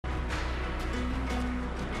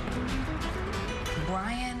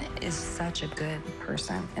Brian is such a good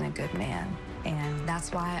person and a good man, and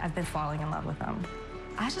that's why I've been falling in love with him.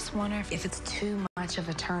 I just wonder if it's too much of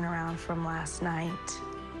a turnaround from last night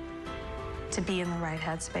to be in the right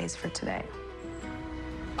headspace for today.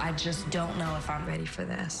 I just don't know if I'm ready for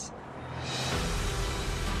this.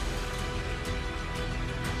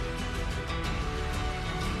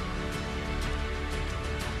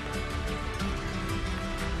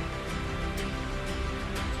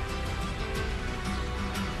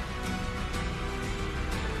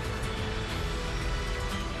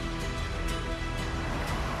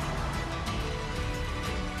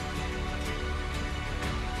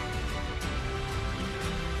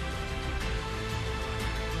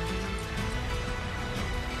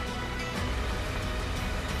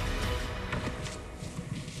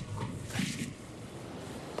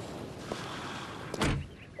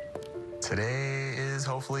 Today is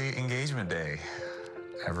hopefully engagement day.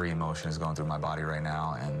 Every emotion is going through my body right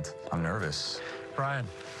now, and I'm nervous. Brian,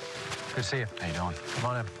 good to see you. How you doing? Come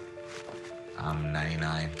on in. I'm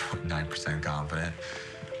 99.9% confident,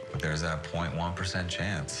 but there's that 0.1%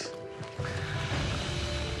 chance.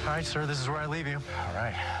 All right, sir, this is where I leave you. All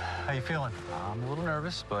right. How you feeling? I'm a little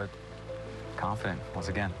nervous, but confident once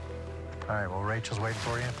again. All right, well, Rachel's waiting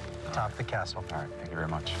for you. Top of the castle. All right, thank you very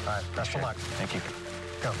much. All right, best of luck. Thank you.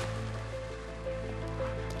 Go.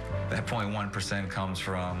 That 0.1% comes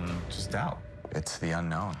from just doubt. It's the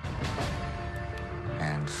unknown.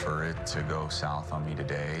 And for it to go south on me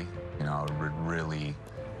today, you know, I would really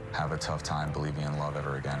have a tough time believing in love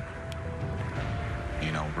ever again.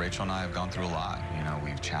 You know, Rachel and I have gone through a lot. You know,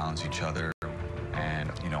 we've challenged each other, and,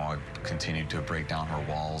 you know, I've continued to break down her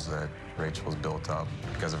walls that Rachel's built up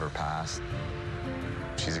because of her past.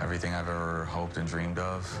 She's everything I've ever hoped and dreamed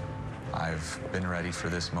of. I've been ready for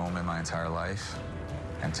this moment my entire life,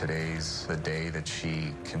 and today's the day that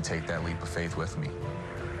she can take that leap of faith with me.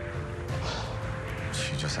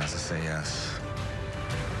 She just has to say yes.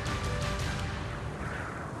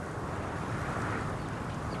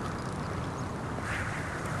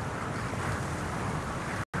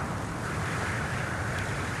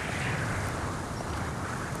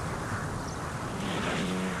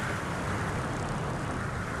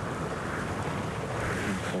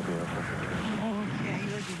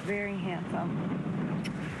 Very handsome.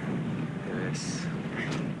 Es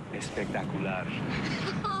espectacular.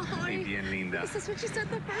 Y bien linda. Is this what you said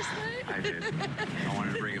the first night? I did. I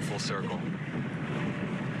wanted to bring it full circle.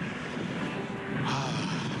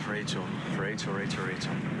 Rachel.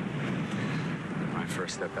 When I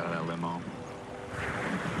first stepped out of that limo,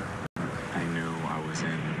 I knew I was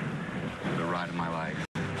in the ride of my life.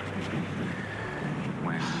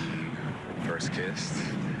 When we first kissed,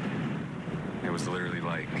 it was literally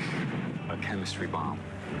like a chemistry bomb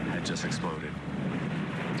had just exploded.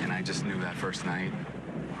 And I just knew that first night,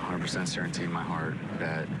 100% certainty in my heart,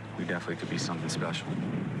 that we definitely could be something special.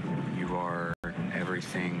 You are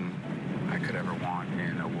everything I could ever want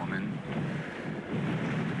in a woman,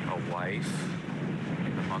 a wife,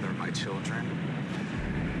 the mother of my children.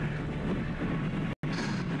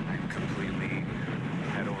 I'm completely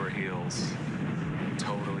head over heels,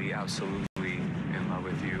 totally, absolutely in love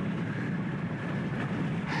with you.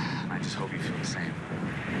 I just hope you feel the same.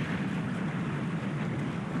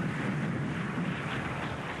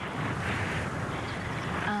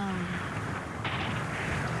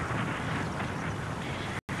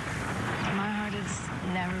 My heart has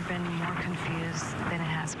never been more confused than it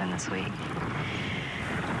has been this week.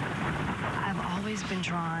 I've always been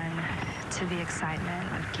drawn to the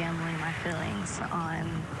excitement of gambling my feelings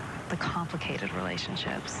on the complicated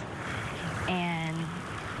relationships. And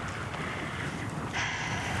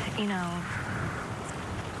you know,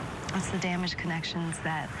 it's the damaged connections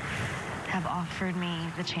that have offered me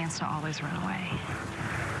the chance to always run away.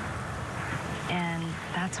 And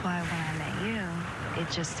that's why when I met you,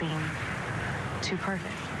 it just seemed too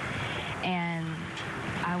perfect. And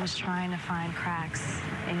I was trying to find cracks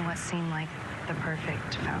in what seemed like the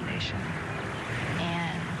perfect foundation.